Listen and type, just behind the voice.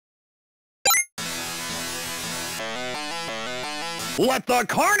Let the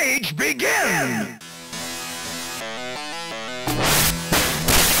carnage begin!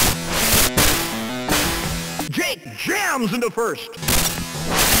 Jake jams into first.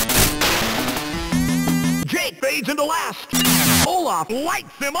 Jake fades into last. Olaf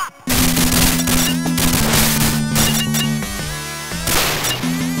lights him up.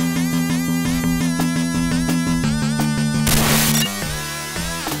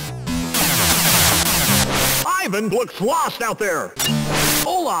 Ivan looks lost out there.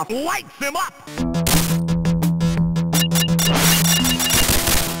 Olaf lights him up.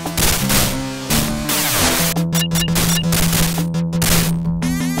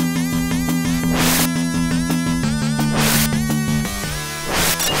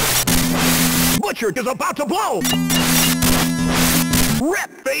 Butcher is about to blow.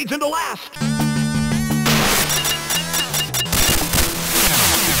 Rip fades into last.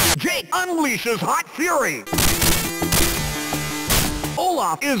 Jake unleashes hot fury.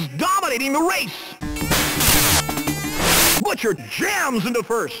 Olaf is dominating the race. Butcher jams into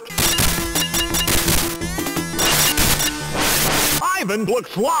first. Ivan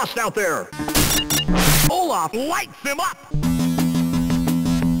looks lost out there. Olaf lights him up.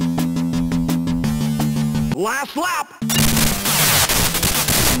 Last lap.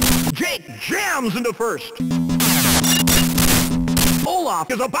 Jake jams into first. Olaf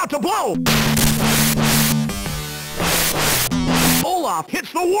is about to blow. Olaf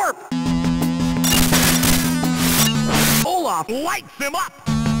hits the warp. Olaf lights him up.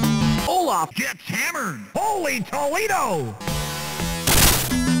 Olaf gets hammered. Holy Toledo!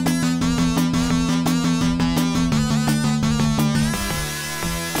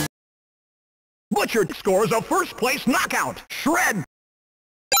 Butcher scores a first-place knockout. Shred.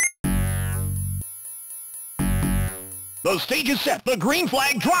 The stage is set. The green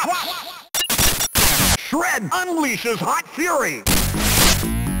flag drops. Shred unleashes hot fury.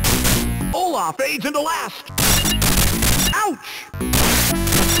 Olaf fades into last. Ouch!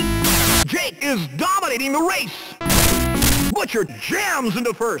 Jake is dominating the race. Butcher jams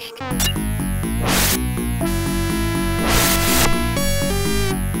into first.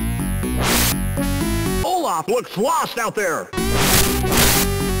 Olaf looks lost out there.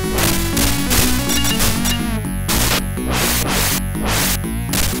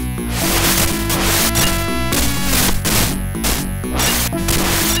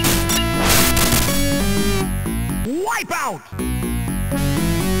 Wipe out!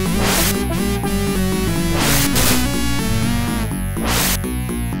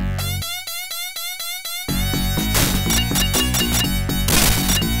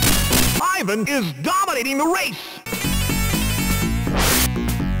 Ivan is dominating the race.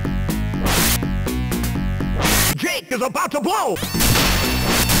 Jake is about to blow.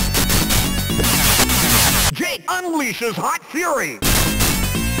 Jake unleashes hot fury.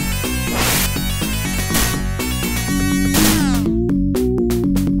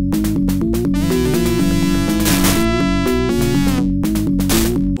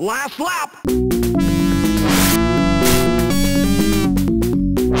 Last lap.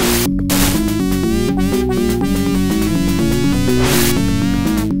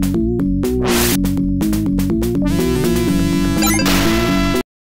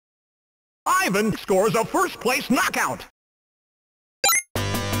 Ivan scores a first-place knockout.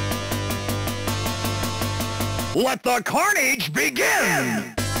 Let the carnage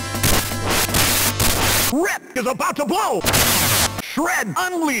begin! Rip is about to blow. Shred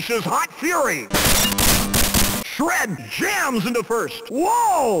unleashes hot fury. Shred jams into first.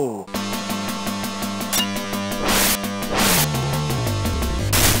 Whoa!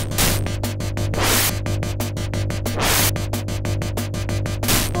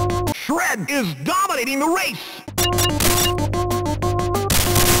 Shred is dominating the race.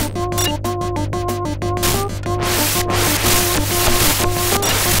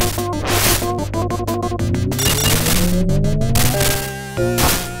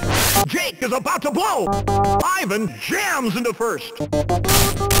 Jake is about to blow. Ivan jams into first.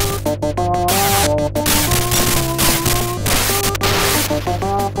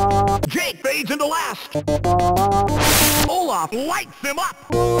 Jake fades into last. Olaf lights him up.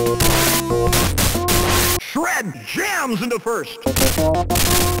 Shred jams into first.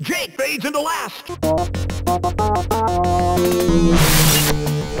 Jake fades into last.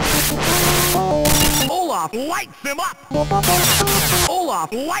 Olaf lights him up.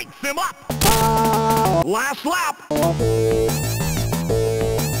 Olaf lights him up. Last lap.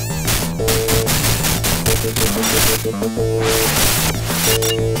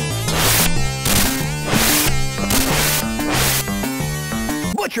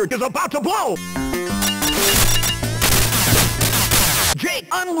 Butcher is about to blow. Jake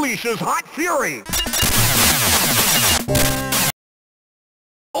unleashes hot fury.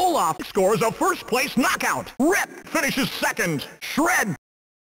 Olaf scores a first-place knockout. Rip finishes second. Shred.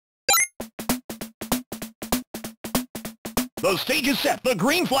 The stage is set. The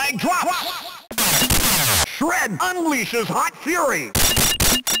green flag drops. Shred unleashes hot fury.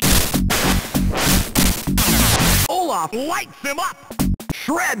 Olaf lights him up.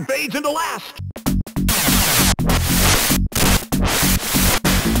 Shred fades into last.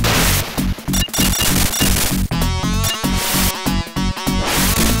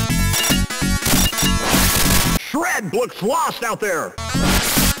 Shred looks lost out there.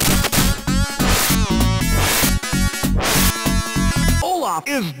 Olaf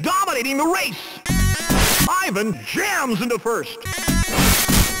is dominating the race. Ivan jams into first.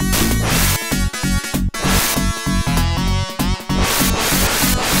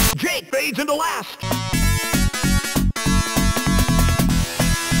 Jake fades into last.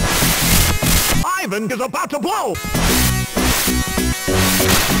 Ivan is about to blow.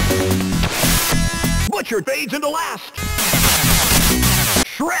 Butcher fades into last.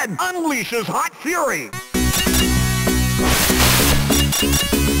 Shred unleashes hot fury.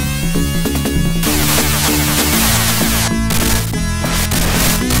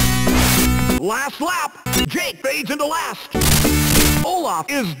 Last lap. Jake fades into last. Olaf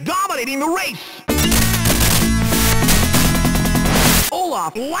is dominating the race.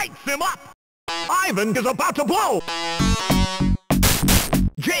 Olaf lights him up. Ivan is about to blow.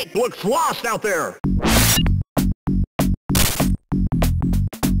 Jake looks lost out there.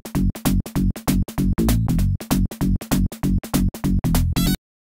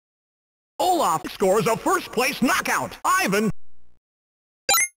 Olaf scores a first-place knockout. Ivan.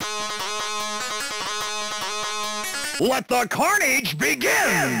 Let the carnage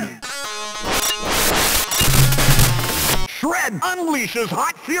begin! Shred unleashes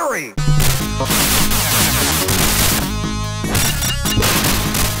hot fury.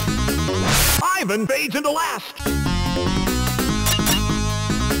 Ivan fades into last.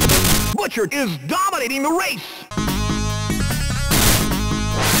 Butcher is dominating the race.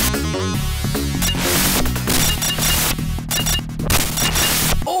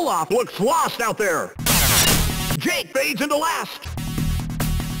 Olaf looks lost out there. Jake fades into last.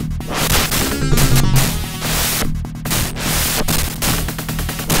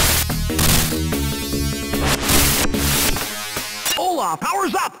 Olaf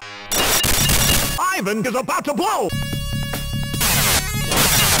powers up. Ivan is about to blow.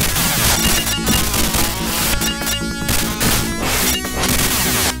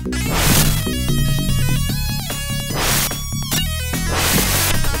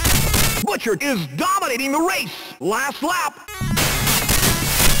 Butcher is dominating the race. Last lap.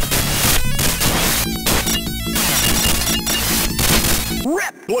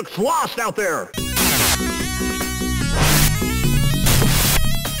 Rip looks lost out there.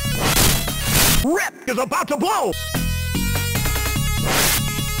 Rip is about to blow.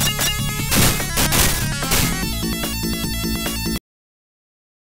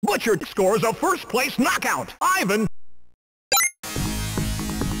 Butcher scores a first-place knockout. Ivan.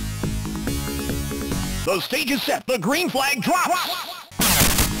 The stage is set. The green flag drops.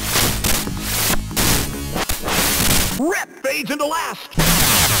 Rip fades into last.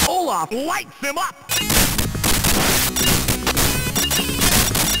 Olaf lights him up.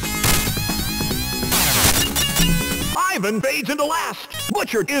 Ivan fades into last.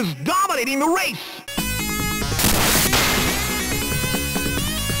 Butcher is dominating the race.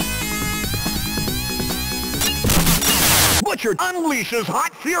 Butcher unleashes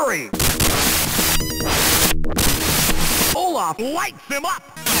hot fury. Olaf lights him up.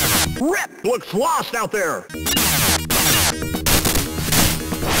 Rip looks lost out there.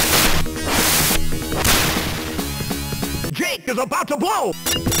 Jake is about to blow.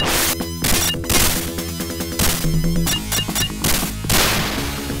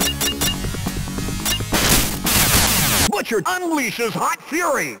 Butcher unleashes hot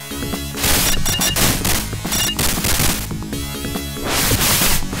fury.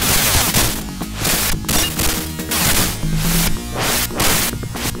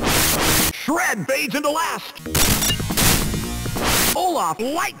 Shred fades into last. Olaf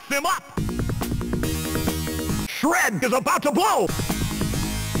lights him up. Shred is about to blow.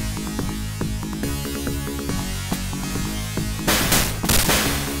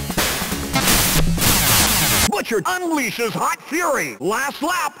 Butcher unleashes hot fury. Last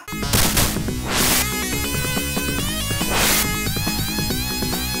lap.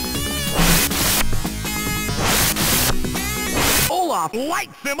 Olaf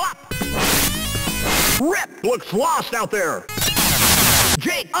lights him up. Rip looks lost out there.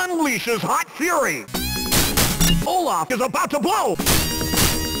 Jake unleashes hot fury. Olaf is about to blow.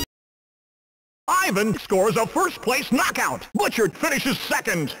 Ivan scores a first-place knockout. Butcher finishes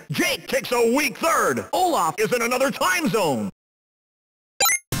second. Jake takes a weak third. Olaf is in another time zone.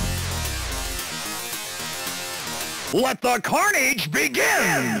 Let the carnage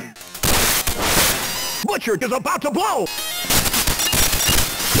begin! Butcher is about to blow.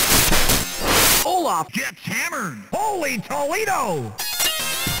 Olaf gets hammered. Holy Toledo!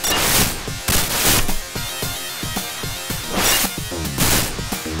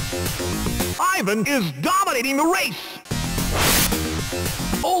 Ivan is dominating the race.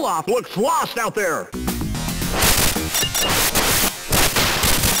 Olaf looks lost out there.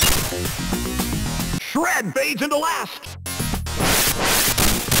 Shred fades into last.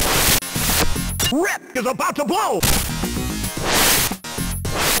 Rip is about to blow.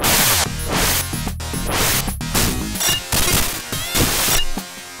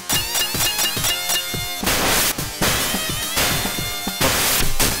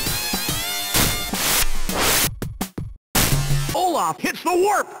 Olaf hits the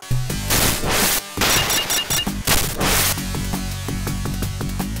warp.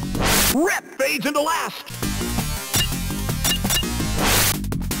 Rip fades into last.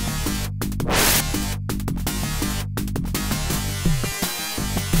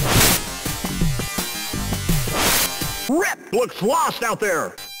 Rip looks lost out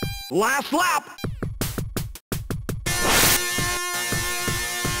there. Last lap.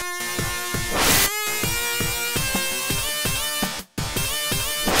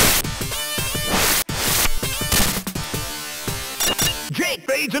 Jake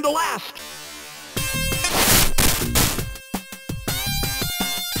fades into last.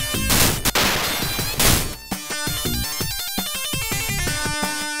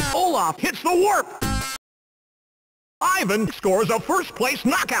 Olaf hits the warp. Ivan scores a first-place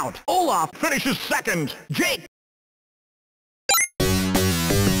knockout. Olaf finishes second. Jake.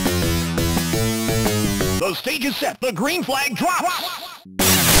 The stage is set. The green flag drops.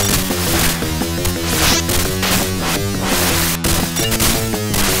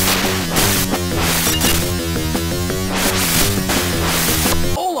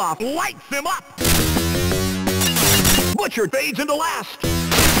 Olaf lights him up. Butcher fades into last.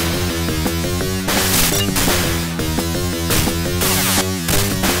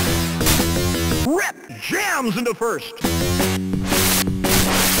 Rip jams into first.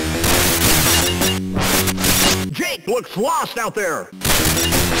 Jake looks lost out there.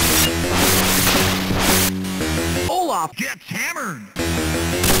 Olaf gets hammered.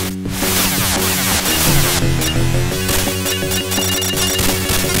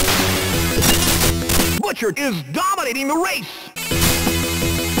 Butcher is dominating the race.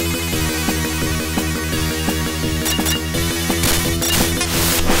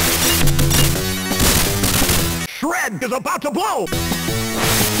 Shred is about to blow.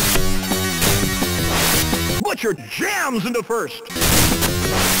 Butcher jams into first.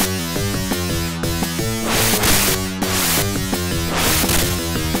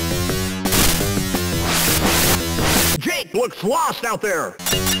 Jake looks lost out there.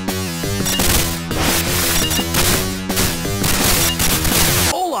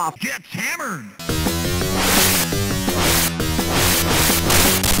 Olaf gets hammered.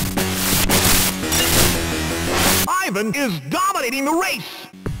 Ivan is dominating the race.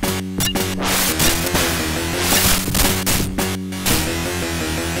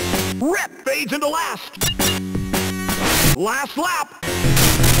 Rip fades into last. Last lap.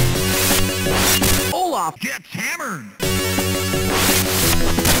 Olaf gets hammered.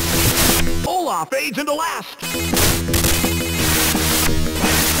 Olaf fades into last.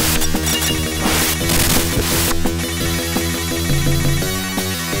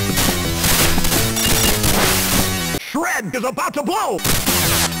 Shred is about to blow.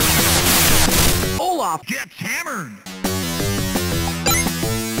 Olaf gets hammered.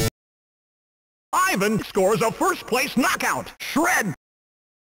 Ivan scores a first-place knockout. Shred.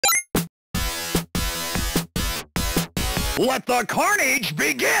 Let the carnage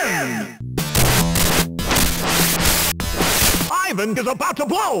begin! Ivan is about to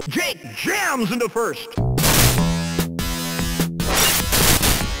blow. Jake jams into first.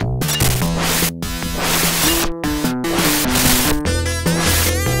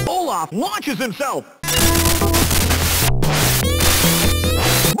 Olaf launches himself.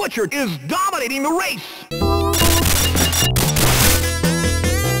 Butcher is dominating the race.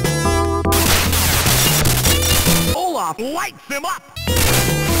 Olaf lights him up.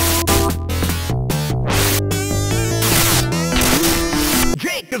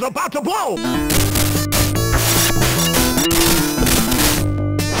 Jake is about to blow.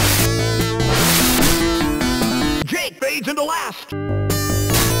 fades into last.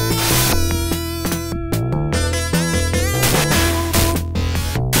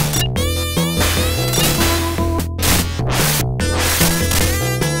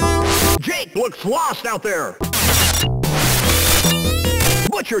 Jake looks lost out there.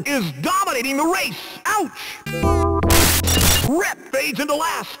 Butcher is dominating the race. Ouch! Rip fades into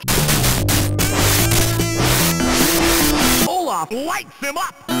last. Olaf lights him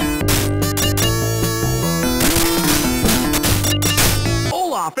up.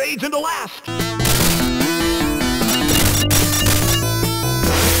 Olaf fades into last.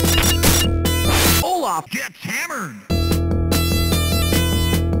 Olaf gets hammered.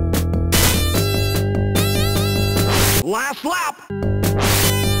 Last lap.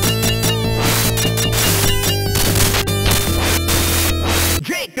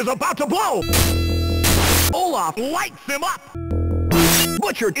 Jake is about to blow. Olaf lights him up.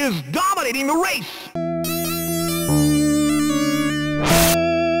 Butcher is dominating the race.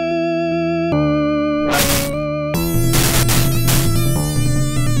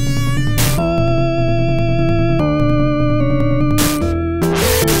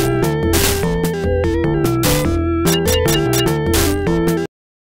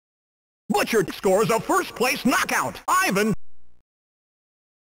 Butcher scores a first-place knockout. Ivan.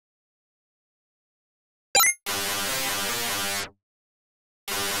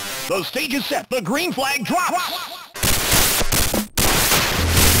 The stage is set. The green flag drops.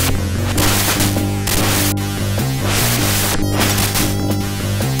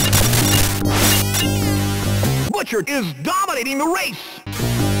 Butcher is dominating the race.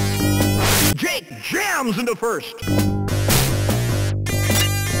 Jake jams into first.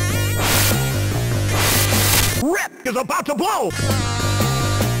 Rip is about to blow.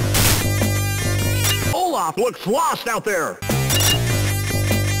 Olaf looks lost out there.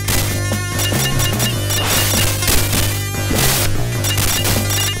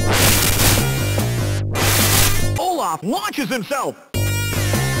 Olaf launches himself.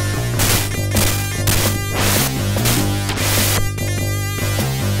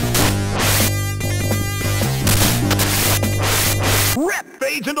 Rip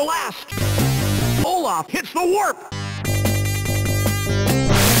fades into last. Olaf hits the warp.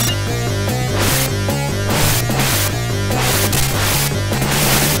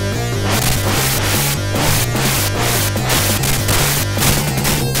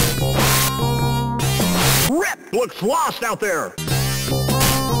 Rip looks lost out there.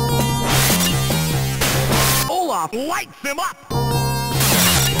 Olaf lights him up.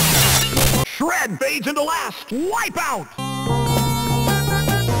 Shred fades into last. Wipeout.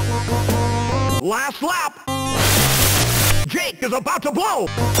 Last lap. Jake is about to blow.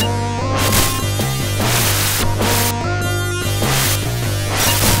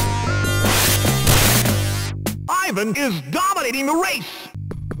 Ivan is dominating the race.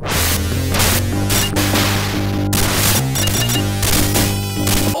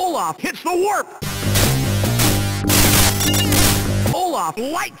 Olaf hits the warp. Olaf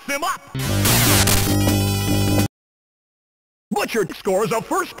lights him up. Butcher scores a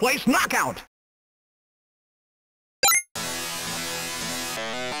first-place knockout.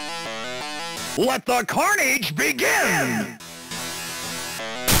 Let the carnage begin!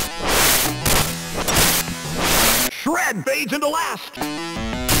 Shred fades into last.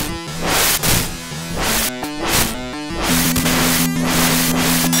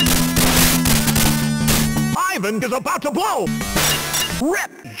 Ivan is about to blow.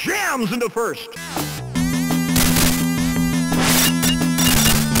 Rip jams into first.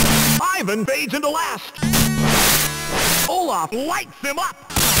 Ivan fades into last. Olaf lights him up.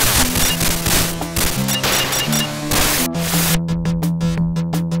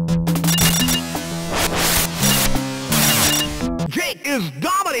 Jake is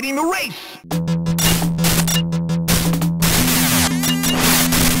dominating the race.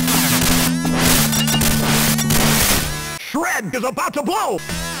 Shred is about to blow.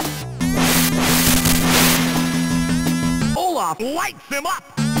 Olaf lights him up.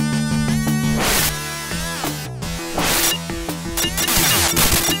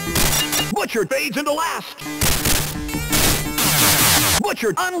 Butcher fades into last.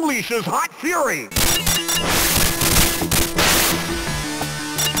 Butcher unleashes hot fury.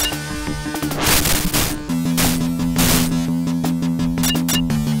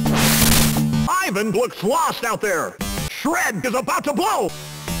 Ivan looks lost out there. Shred is about to blow.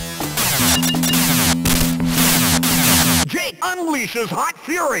 Jake unleashes hot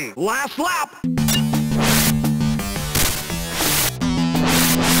fury. Last lap.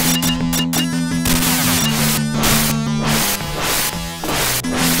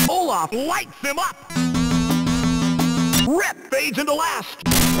 Olaf lights him up. Rip fades into last.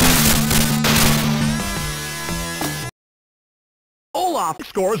 Olaf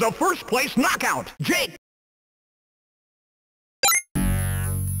scores a first-place knockout. Jake.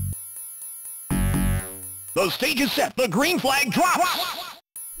 The stage is set. The green flag drops.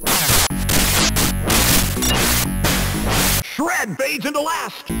 Shred fades into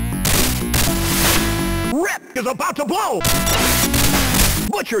last. Rip is about to blow.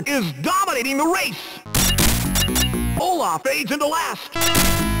 Butcher is dominating the race. Olaf fades into last.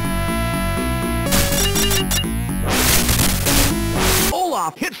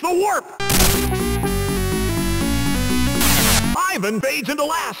 Olaf hits the warp. Ivan fades into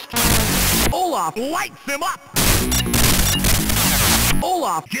last. Olaf lights him up.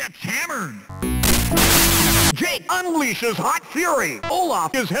 Olaf gets hammered. Jake unleashes hot fury.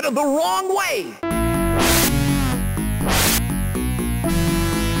 Olaf is headed the wrong way.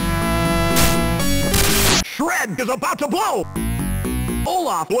 Shred is about to blow.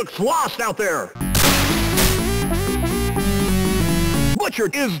 Olaf looks lost out there. Butcher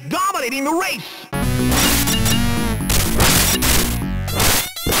is dominating the race.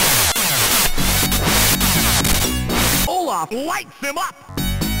 Olaf lights him up.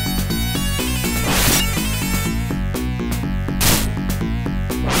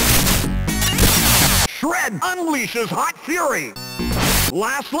 Shred unleashes hot fury.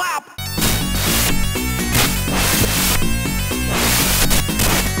 Last lap.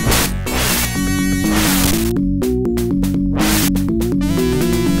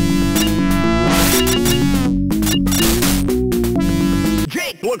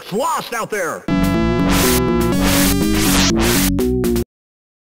 Jake looks lost out there.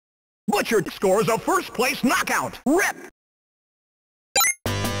 Butcher scores a first-place knockout. Rip.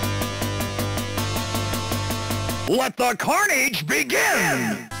 Let the carnage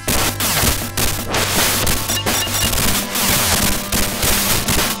begin!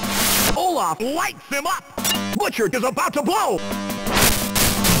 Olaf lights him up. Butcher is about to blow.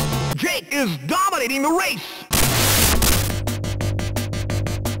 Jake is dominating the race.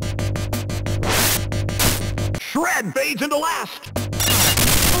 Shred fades into last.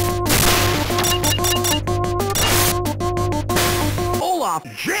 Olaf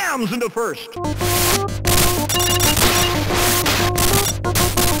jams into first.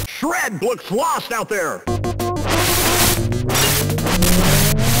 Shred looks lost out there.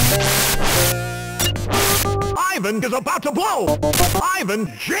 Ivan is about to blow. Ivan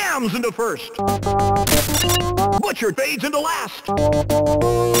jams into first. Butcher fades into last.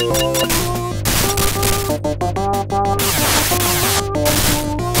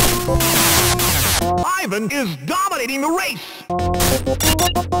 Ivan is dominating the race.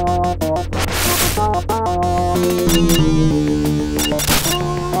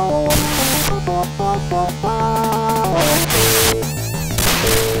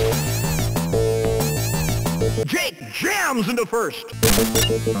 Jake jams into first.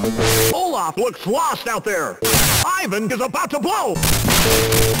 Olaf looks lost out there. Ivan is about to blow.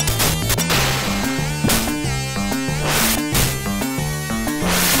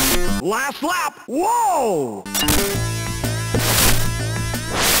 Last lap. Whoa!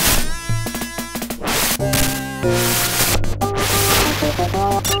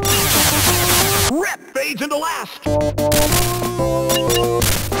 Rip fades into last.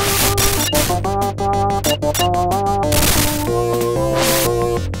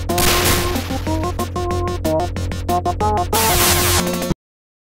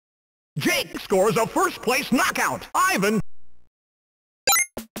 Jake scores a first-place knockout. Ivan.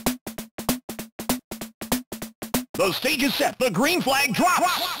 The stage is set. The green flag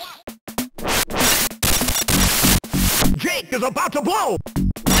drops. Jake is about to blow.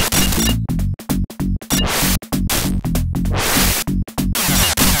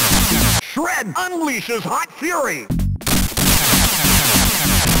 Shred unleashes hot fury.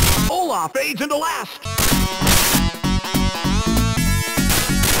 Olaf fades into last.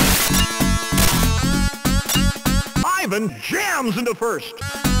 Ivan jams into first.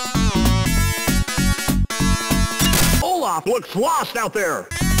 Olaf looks lost out there.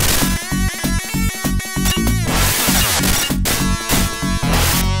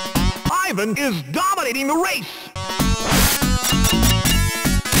 Ivan is dominating the race.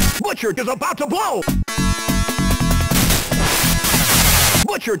 Butcher is about to blow.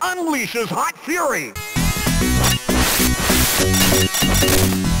 Butcher unleashes hot fury.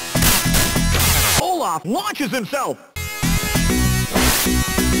 Olaf launches himself.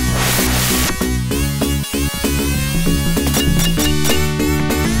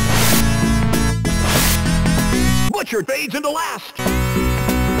 Butcher fades into last.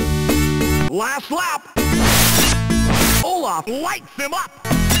 Last lap. Olaf lights him up.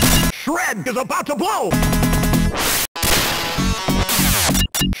 Shred is about to blow.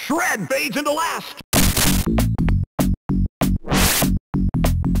 Shred fades into last.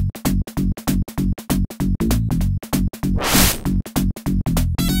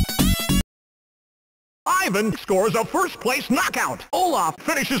 Ivan scores a first-place knockout. Olaf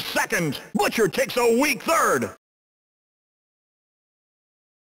finishes second. Butcher takes a weak third.